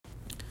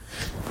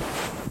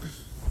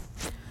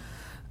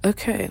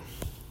Okay,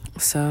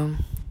 so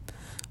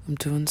I'm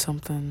doing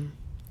something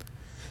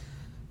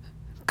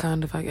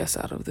kind of, I guess,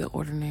 out of the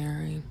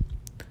ordinary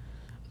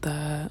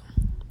that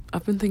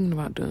I've been thinking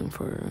about doing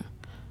for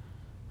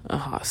a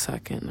hot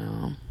second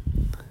now.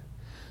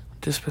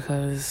 Just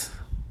because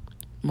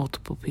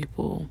multiple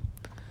people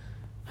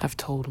have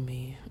told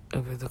me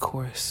over the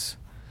course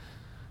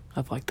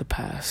of like the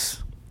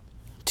past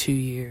 2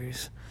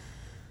 years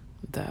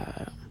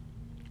that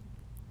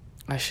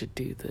I should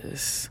do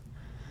this.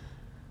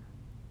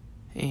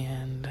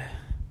 And,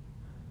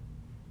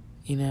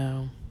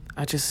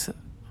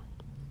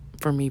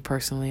 for me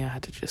personally, I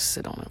had to just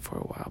sit on it for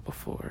a while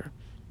before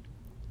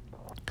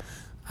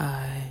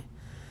I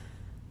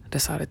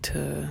decided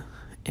to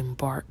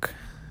embark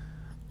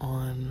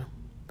on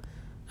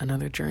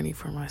another journey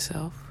for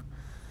myself.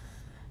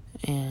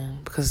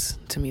 And because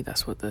to me,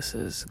 that's what this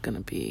is going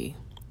to be.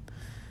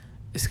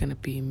 It's going to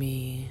be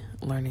me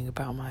learning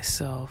about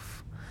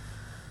myself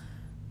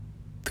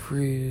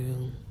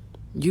through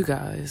you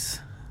guys.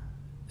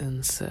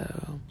 And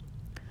so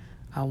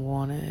I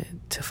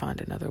wanted to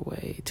find another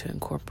way to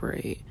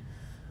incorporate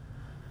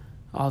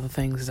all the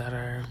things that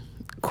are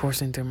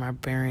coursing through my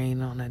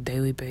brain on a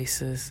daily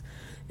basis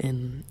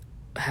and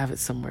have it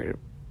somewhere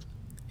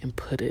and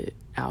put it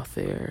out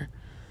there,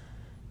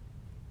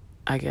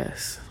 I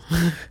guess.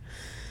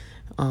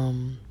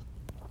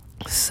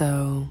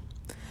 So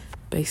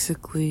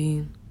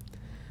basically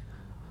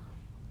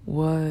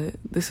what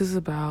this is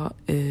about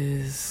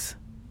is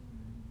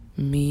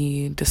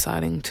me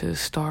deciding to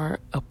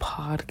start a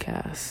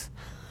podcast.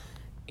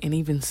 And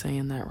even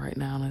saying that right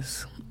now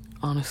is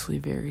honestly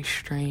very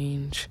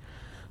strange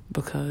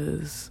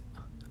because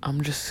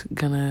I'm just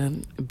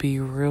gonna be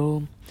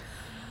real.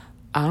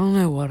 I don't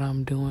know what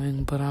I'm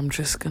doing, but I'm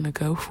just gonna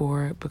go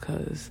for it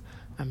because,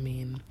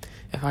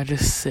 if I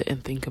just sit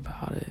and think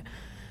about it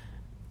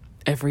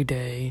every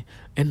day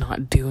and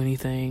not do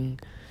anything,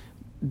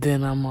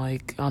 then I'm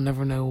like, I'll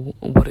never know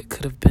what it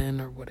could have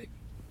been or what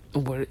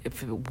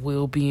if it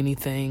will be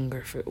anything or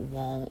if it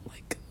won't.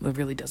 Like, it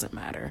really doesn't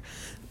matter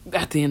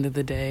at the end of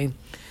the day.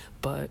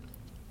 But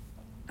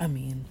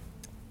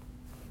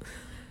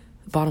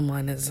bottom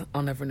line is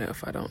I'll never know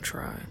if I don't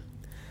try.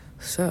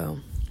 So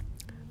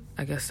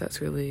I guess that's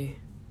really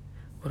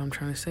what I'm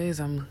trying to say is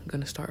I'm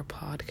gonna start a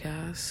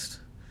podcast.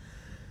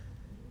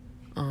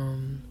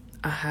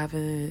 I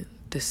haven't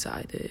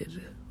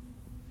decided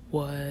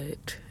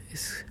what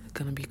it's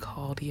gonna be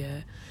called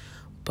yet,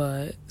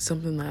 but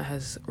something that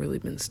has really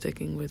been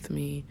sticking with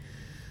me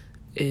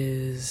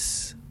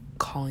is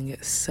calling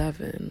it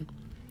 7.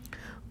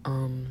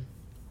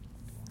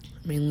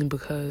 Mainly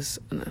because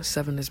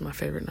 7 is my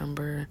favorite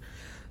number.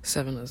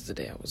 7 is the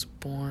day I was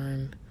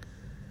born.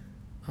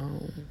 I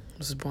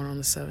was born on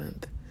the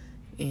 7th.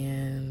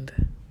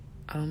 And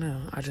I don't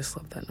know, I just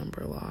love that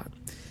number a lot.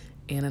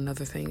 And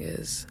another thing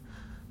is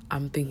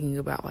I'm thinking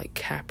about like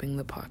capping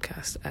the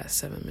podcast at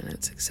 7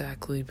 minutes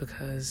exactly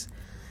because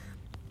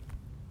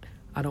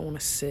I don't want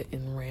to sit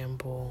and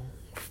ramble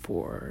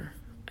for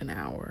an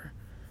hour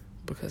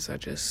because I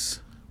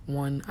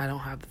don't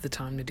have the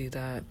time to do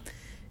that.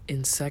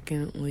 And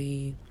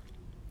secondly,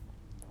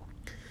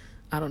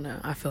 I don't know,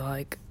 I feel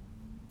like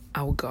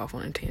I would go off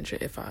on a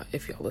tangent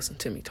if y'all listen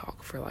to me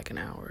talk for like an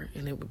hour,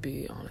 and it would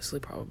be honestly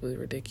probably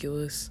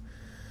ridiculous.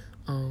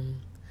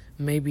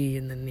 Maybe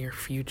in the near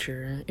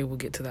future it will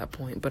get to that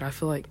point, but I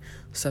feel like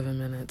 7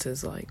 minutes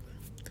is like,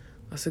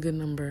 that's a good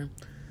number.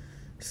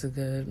 It's a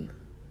good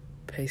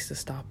pace to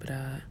stop it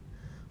at.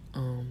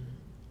 I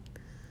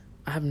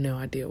have no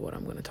idea what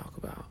I'm going to talk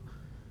about.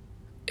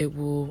 It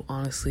will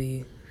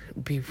honestly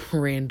be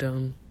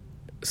random,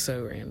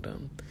 so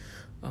random.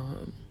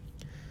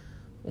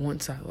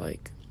 Once I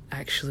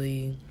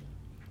actually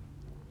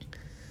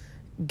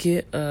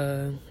get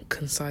a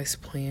concise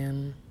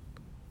plan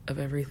of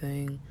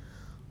everything,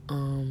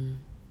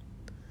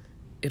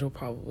 it'll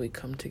probably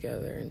come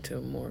together into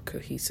a more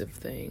cohesive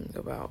thing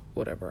about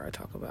whatever I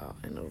talk about,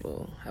 and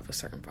it'll have a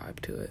certain vibe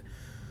to it.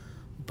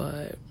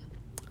 But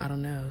I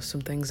don't know,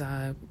 some things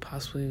I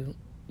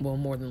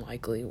more than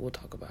likely will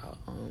talk about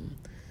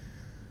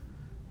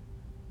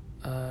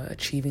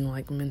achieving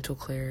mental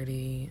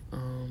clarity,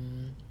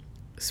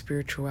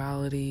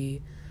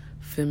 spirituality,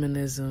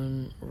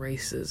 feminism,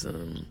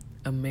 racism,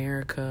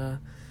 America,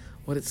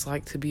 what it's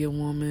like to be a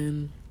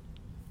woman.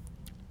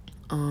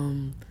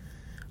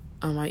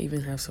 I might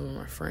even have some of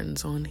my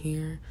friends on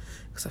here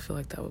because I feel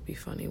like that would be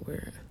funny. Me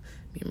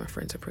and my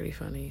friends are pretty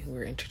funny.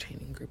 We're an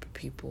entertaining group of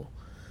people.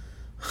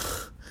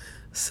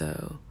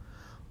 So,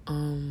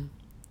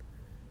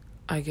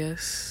 I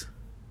guess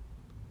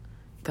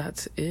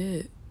that's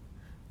it.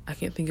 I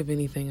can't think of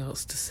anything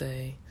else to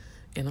say,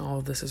 and all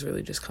of this is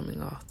really just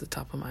coming off the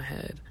top of my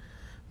head.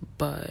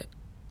 But,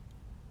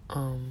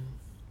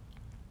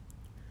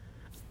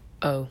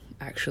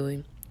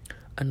 actually,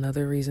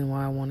 another reason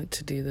why I wanted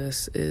to do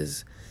this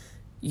is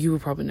you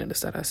would probably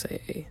notice that I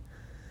say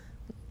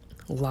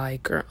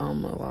or a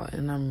lot,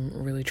 and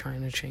I'm really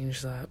trying to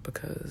change that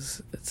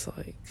because it's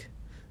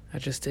I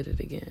just did it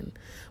again.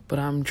 But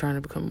I'm trying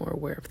to become more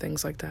aware of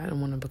things like that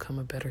and want to become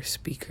a better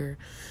speaker.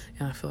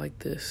 And I feel like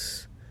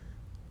this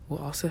will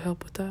also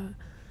help with that.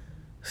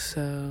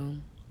 So,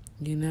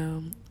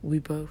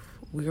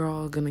 we're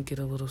all going to get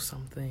a little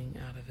something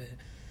out of it.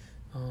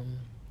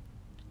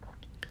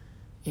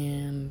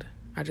 And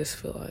I just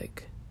feel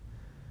like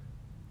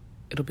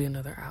it'll be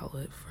another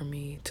outlet for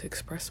me to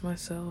express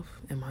myself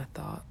and my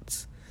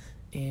thoughts,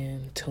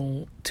 and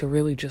to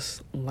really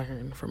just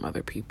learn from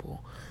other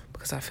people,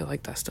 because I feel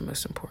like that's the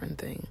most important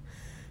thing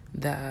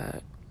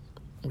that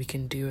we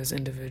can do as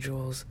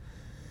individuals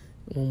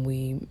when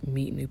we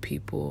meet new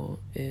people,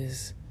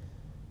 is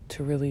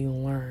to really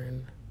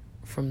learn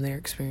from their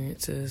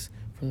experiences,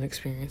 from the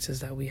experiences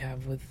that we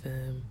have with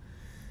them,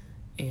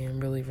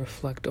 and really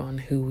reflect on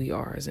who we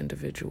are as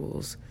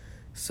individuals.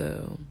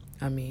 So,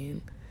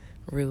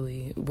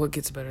 really, what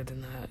gets better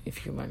than that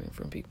if you're learning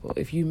from people?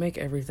 If you make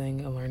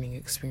everything a learning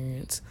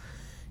experience,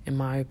 in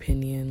my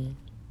opinion,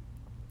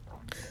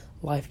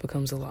 life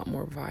becomes a lot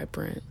more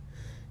vibrant,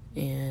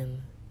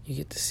 and you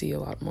get to see a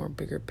lot more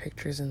bigger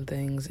pictures and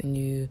things, and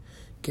you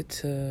get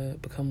to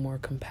become more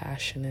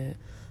compassionate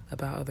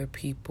about other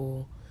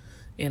people.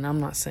 And I'm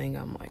not saying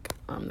I'm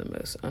the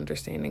most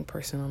understanding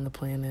person on the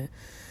planet,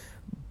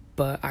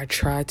 but I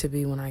try to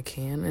be when I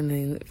can, and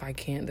then if I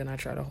can't, then I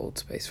try to hold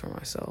space for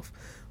myself,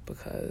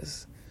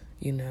 because,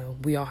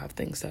 we all have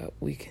things that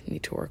we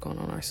need to work on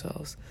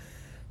ourselves.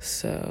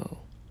 So,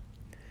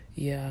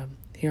 yeah,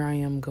 here I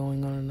am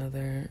going on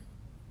another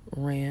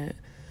rant.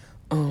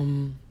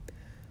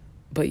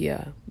 But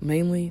yeah,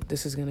 mainly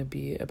this is going to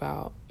be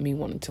about me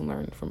wanting to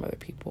learn from other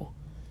people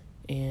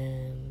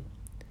and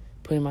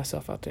putting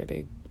myself out there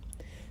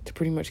to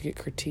pretty much get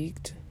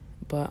critiqued.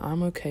 But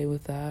I'm okay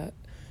with that,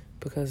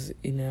 because,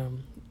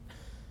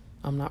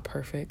 I'm not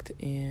perfect,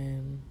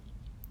 and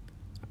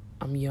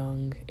I'm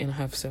young, and I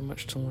have so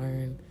much to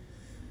learn.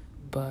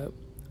 But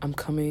I'm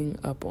coming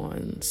up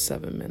on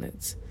 7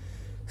 minutes.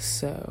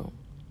 So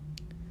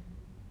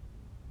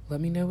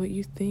let me know what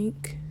you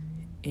think,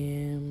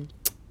 and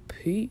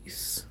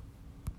peace.